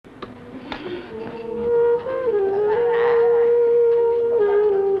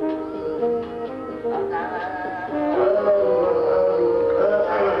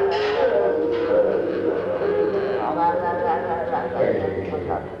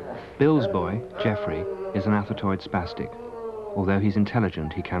Bill's boy, Geoffrey, is an athetoid spastic. Although he's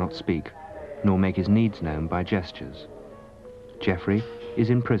intelligent, he cannot speak, nor make his needs known by gestures. Geoffrey is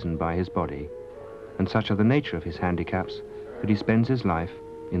imprisoned by his body, and such are the nature of his handicaps that he spends his life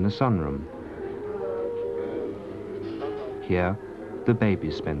in the sunroom. Here, the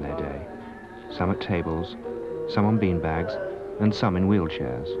babies spend their day, some at tables, some on beanbags, and some in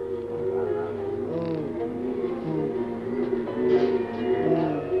wheelchairs.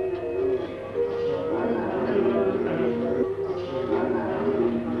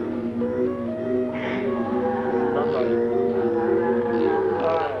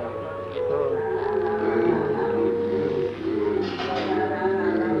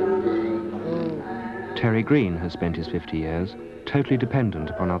 Terry Green has spent his 50 years totally dependent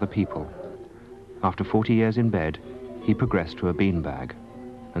upon other people. After 40 years in bed, he progressed to a beanbag,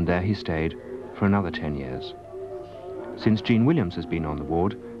 and there he stayed for another 10 years. Since Jean Williams has been on the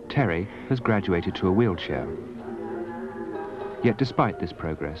ward, Terry has graduated to a wheelchair. Yet despite this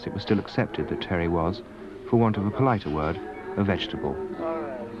progress, it was still accepted that Terry was, for want of a politer word, a vegetable.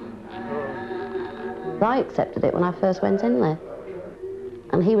 I accepted it when I first went in there.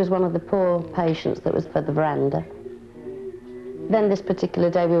 And he was one of the poor patients that was for the veranda. Then this particular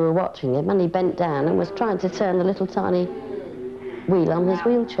day we were watching him and he bent down and was trying to turn the little tiny wheel on his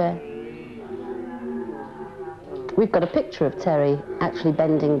wheelchair. We've got a picture of Terry actually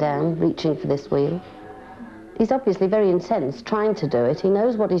bending down, reaching for this wheel. He's obviously very intense trying to do it. He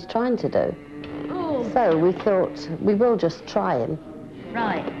knows what he's trying to do. So we thought we will just try him.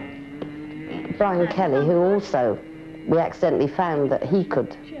 Right. Brian Kelly, who also we accidentally found that he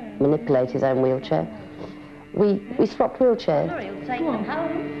could manipulate his own wheelchair. We swapped wheelchairs. Sorry, you'll take them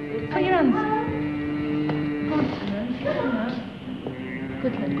home. Put your hands. Go on, Terence. Come on.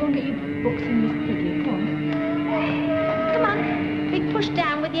 Good lad, go and get your books and Miss Piggy. Come on. Come on. Big push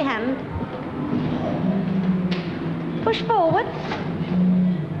down with your hand. Push forward.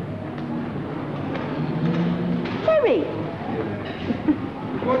 Terry.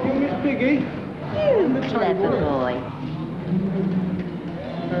 What, you Miss Piggy? You clever boy.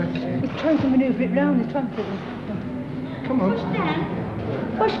 He's trying to manoeuvre it round, he's trying to... Come on. Stand.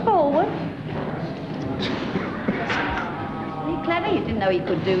 Push forward. You're clever, you didn't know you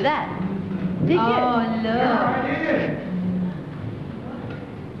could do that. Did you? Oh, look.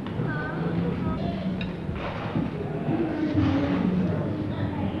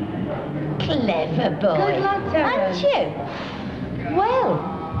 Clever boy. Good luck, Terence. Aren't you? Well.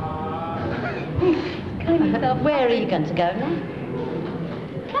 Where are you going to go now?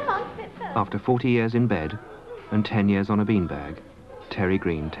 Come on. After 40 years in bed and 10 years on a beanbag, Terry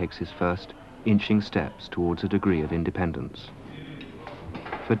Green takes his first inching steps towards a degree of independence.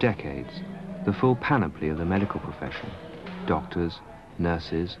 For decades, the full panoply of the medical profession, doctors,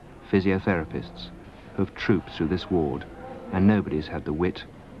 nurses, physiotherapists, have trooped through this ward, and nobody's had the wit,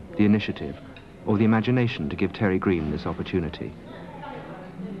 the initiative, or the imagination to give Terry Green this opportunity.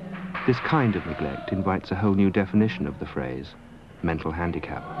 This kind of neglect invites a whole new definition of the phrase, mental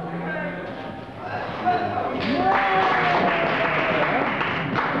handicap.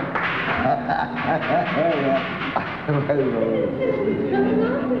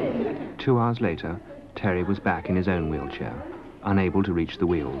 Two hours later, Terry was back in his own wheelchair, unable to reach the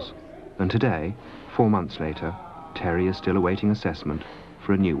wheels. And today, 4 months later, Terry is still awaiting assessment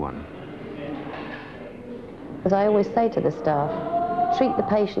for a new one. As I always say to the staff, treat the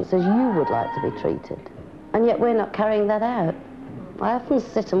patients as you would like to be treated. And yet we're not carrying that out. I often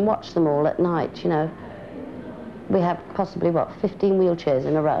sit and watch them all at night, you know. We have possibly, 15 wheelchairs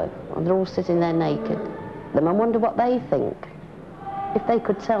in a row, and they're all sitting there naked. Then I wonder what they think, if they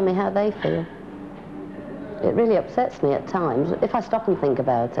could tell me how they feel. It really upsets me at times, if I stop and think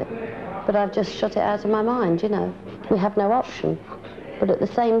about it. But I've just shut it out of my mind, you know. We have no option. But at the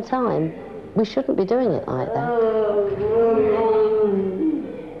same time, we shouldn't be doing it like that.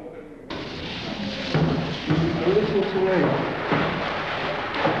 Listen to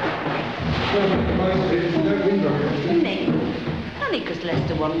me. Only because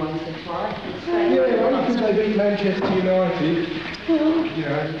Leicester won once or twice. Yeah, only because they beat Manchester United. You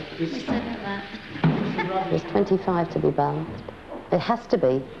know, There's 25 to be balanced. It has to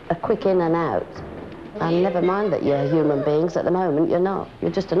be a quick in and out. And never mind that you're human beings, at the moment you're not.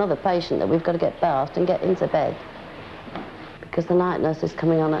 You're just another patient that we've got to get bathed and get into bed. Because the night nurse is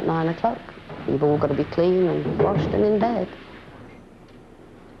coming on at 9 o'clock. You've all got to be clean and washed and in bed.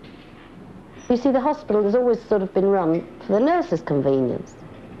 You see, the hospital has always sort of been run for the nurse's convenience,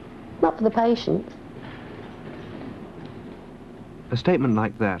 not for the patients. A statement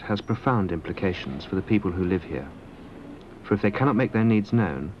like that has profound implications for the people who live here. For if they cannot make their needs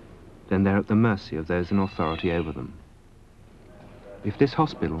known, then they're at the mercy of those in authority over them. If this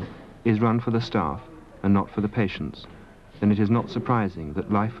hospital is run for the staff and not for the patients, then it is not surprising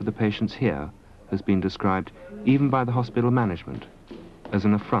that life for the patients here has been described, even by the hospital management, as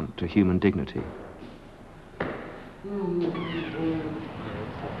an affront to human dignity.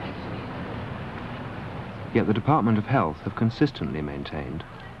 Yet the Department of Health have consistently maintained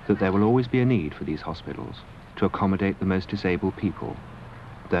that there will always be a need for these hospitals to accommodate the most disabled people,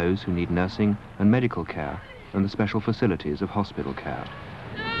 those who need nursing and medical care and the special facilities of hospital care.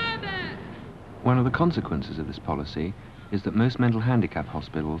 One of the consequences of this policy is that most mental handicap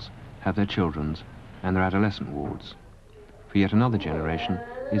hospitals have their children's and their adolescent wards, for yet another generation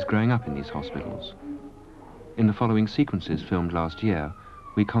is growing up in these hospitals. In the following sequences filmed last year,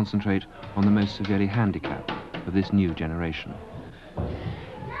 we concentrate on the most severely handicapped of this new generation.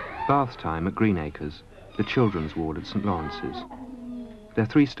 Bath time at Greenacres, the children's ward at St Lawrence's. There are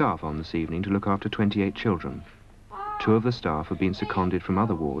 3 staff on this evening to look after 28 children. 2 of the staff have been seconded from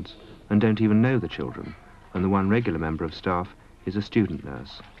other wards and don't even know the children, and the one regular member of staff is a student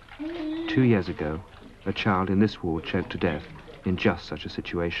nurse. 2 years ago, a child in this ward choked to death in just such a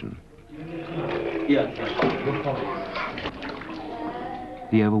situation.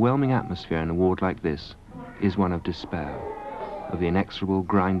 The overwhelming atmosphere in a ward like this is one of despair, of the inexorable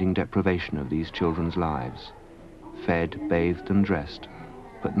grinding deprivation of these children's lives, fed, bathed and dressed,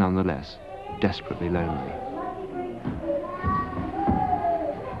 but nonetheless desperately lonely.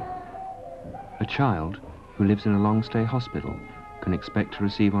 A child who lives in a long-stay hospital can expect to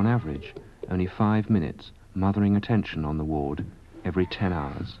receive on average only 5 minutes mothering attention on the ward every 10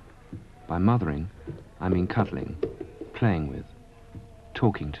 hours. By mothering, I mean cuddling, playing with,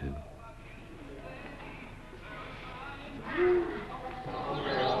 talking to.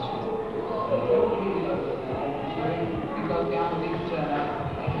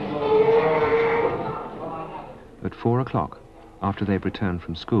 At 4 o'clock, after they've returned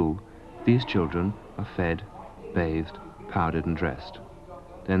from school, these children are fed, bathed, powdered and dressed.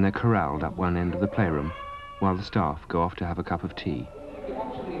 Then they're corralled up one end of the playroom while the staff go off to have a cup of tea. You can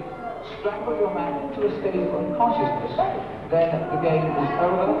actually strangle your man into a state of unconsciousness. Then the game is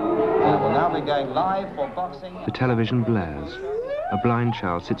over. We'll now be going live for boxing. The television blares. A blind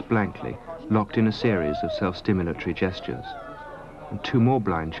child sits blankly, locked in a series of self-stimulatory gestures. And 2 more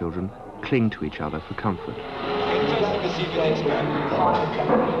blind children cling to each other for comfort.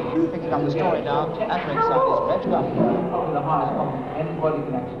 Picking up the story now, at ringside is Reg Guthrie. Probably the highest compliment anybody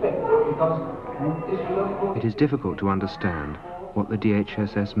can expect, because this local... It is difficult to understand what the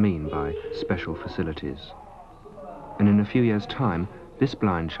DHSS mean by special facilities. And in a few years' time, this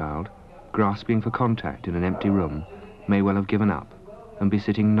blind child, grasping for contact in an empty room, may well have given up and be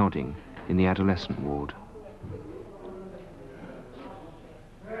sitting nodding in the adolescent ward.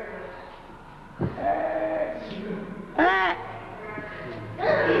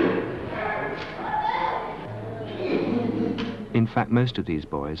 In fact, most of these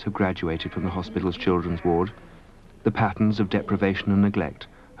boys have graduated from the hospital's children's ward. The patterns of deprivation and neglect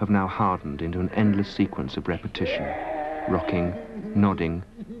have now hardened into an endless sequence of repetition, rocking, nodding,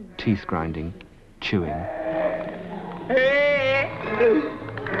 teeth grinding, chewing.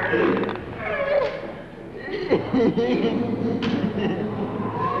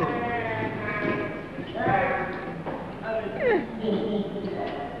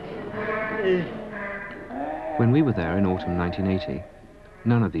 When we were there in autumn 1980,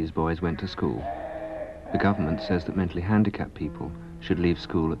 none of these boys went to school. The government says that mentally handicapped people should leave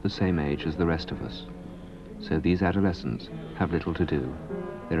school at the same age as the rest of us. So these adolescents have little to do.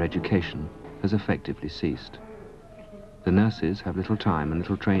 Their education has effectively ceased. The nurses have little time and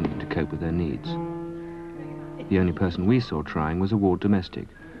little training to cope with their needs. The only person we saw trying was a ward domestic,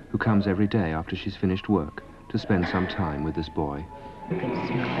 who comes every day after she's finished work to spend some time with this boy. You can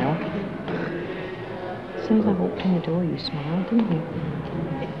smile. As soon as I walked in the door, you smiled, didn't you?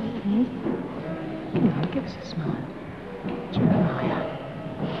 Hmm? Come on, give us a smile. Jeremiah.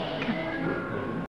 Come on.